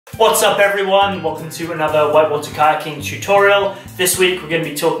What's up everyone? Welcome to another whitewater kayaking tutorial. This week we're going to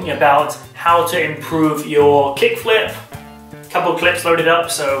be talking about how to improve your kickflip. A couple clips loaded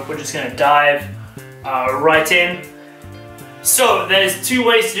up, so we're just going to dive right in. So there's two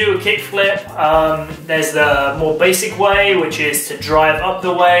ways to do a kickflip. There's the more basic way, which is to drive up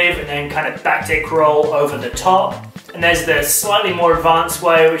the wave and then kind of back dick roll over the top. And there's the slightly more advanced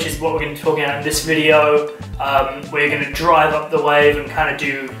way, which is what we're going to be talking about in this video, where you're going to drive up the wave and kind of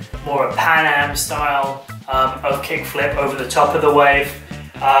do more a Pan Am style of kickflip over the top of the wave.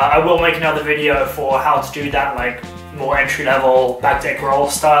 I will make another video for how to do that, like more entry level back deck roll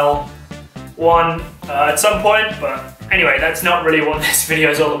style one at some point, but anyway, that's not really what this video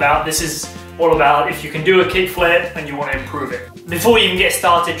is all about. This is all about if you can do a kickflip and you want to improve it. Before you even get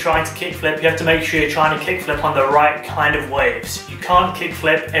started trying to kickflip, you have to make sure you're trying to kickflip on the right kind of waves. You can't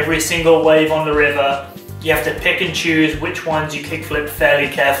kickflip every single wave on the river. You have to pick and choose which ones you kickflip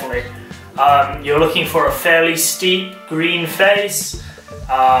fairly carefully. You're looking for a fairly steep green face,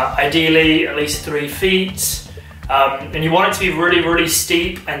 ideally at least 3 feet. And you want it to be really, really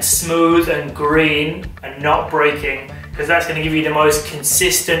steep and smooth and green and not breaking, because that's going to give you the most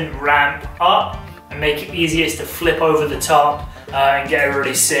consistent ramp up and make it easiest to flip over the top and get a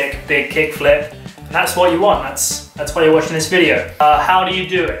really sick big kickflip. And that's what you want. That's why you're watching this video. How do you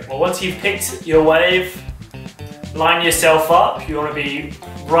do it? Well, once you've picked your wave, line yourself up. You want to be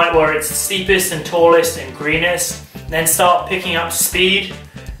right where it's steepest and tallest and greenest. Then start picking up speed.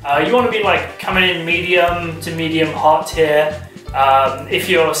 You want to be like coming in medium to medium hot here. If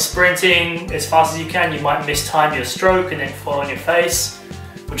you're sprinting as fast as you can, you might mistime your stroke and then fall on your face,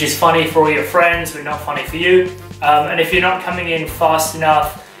 which is funny for all your friends, but not funny for you. And if you're not coming in fast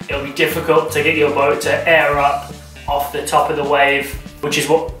enough, it'll be difficult to get your boat to air up off the top of the wave, which is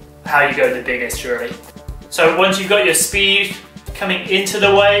how you go the biggest, really. So once you've got your speed coming into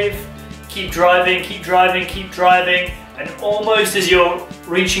the wave, keep driving, keep driving, keep driving, and almost as you're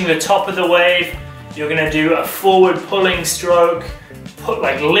reaching the top of the wave, you're going to do a forward pulling stroke,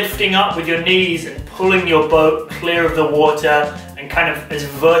 like lifting up with your knees and pulling your boat clear of the water and kind of as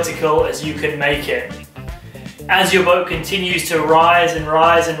vertical as you can make it. As your boat continues to rise and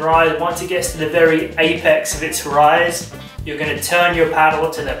rise and rise, once it gets to the very apex of its rise, you're going to turn your paddle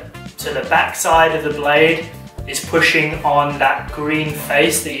to the back side of the blade, is pushing on that green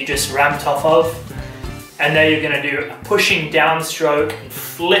face that you just ramped off of. And then you're going to do a pushing downstroke and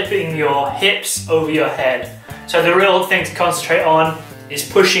flipping your hips over your head. So the real thing to concentrate on is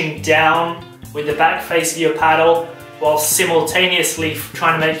pushing down with the back face of your paddle while simultaneously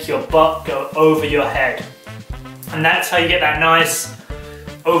trying to make your butt go over your head. And that's how you get that nice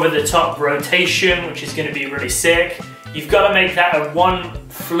over the top rotation, which is going to be really sick. You've got to make that a one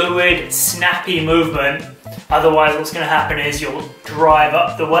fluid, snappy movement. Otherwise what's going to happen is you'll drive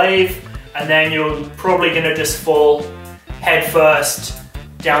up the wave and then you're probably going to just fall head first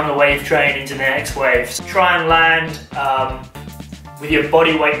down the wave train into the next wave. So try and land with your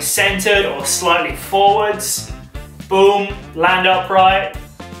body weight centered or slightly forwards. Boom, land upright,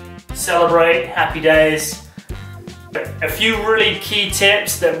 celebrate, happy days. A few really key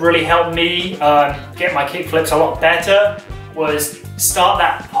tips that really helped me get my kickflips a lot better was start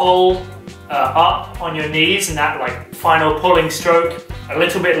that pull up on your knees and that like final pulling stroke a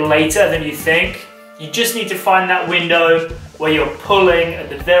little bit later than you think. You just need to find that window where you're pulling at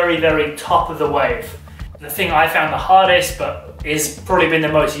the very, very top of the wave. And the thing I found the hardest, but is probably been the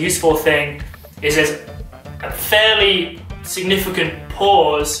most useful thing, is there's a fairly significant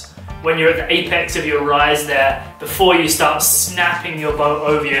pause when you're at the apex of your rise there before you start snapping your boat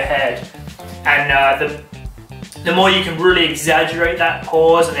over your head. And the more you can really exaggerate that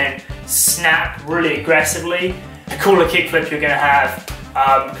pause and then snap really aggressively, the cooler kickflip you're going to have,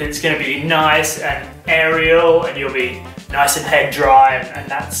 because it's going to be nice and aerial and you'll be nice and head dry, and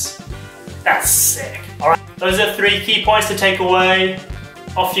that's sick. Alright, those are 3 key points to take away.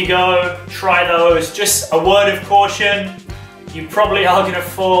 Off you go, try those. Just a word of caution, you probably are going to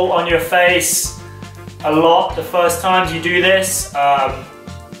fall on your face a lot the first times you do this,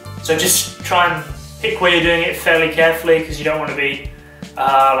 so just try and pick where you're doing it fairly carefully, because you don't want to be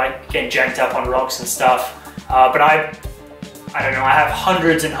like getting janked up on rocks and stuff. But I don't know, I have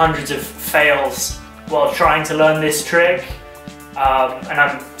hundreds and hundreds of fails while trying to learn this trick, and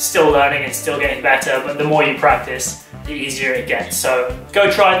I'm still learning and still getting better, but the more you practice, the easier it gets. So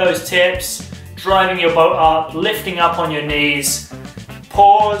go try those tips, driving your boat up, lifting up on your knees,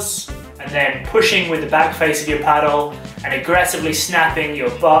 pause, and then pushing with the back face of your paddle and aggressively snapping your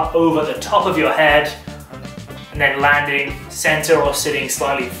butt over the top of your head, and then landing center or sitting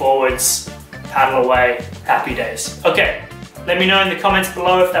slightly forwards, paddle away, happy days. Okay, Let me know in the comments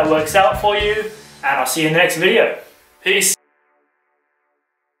below if that works out for you, and I'll see you in the next video. Peace.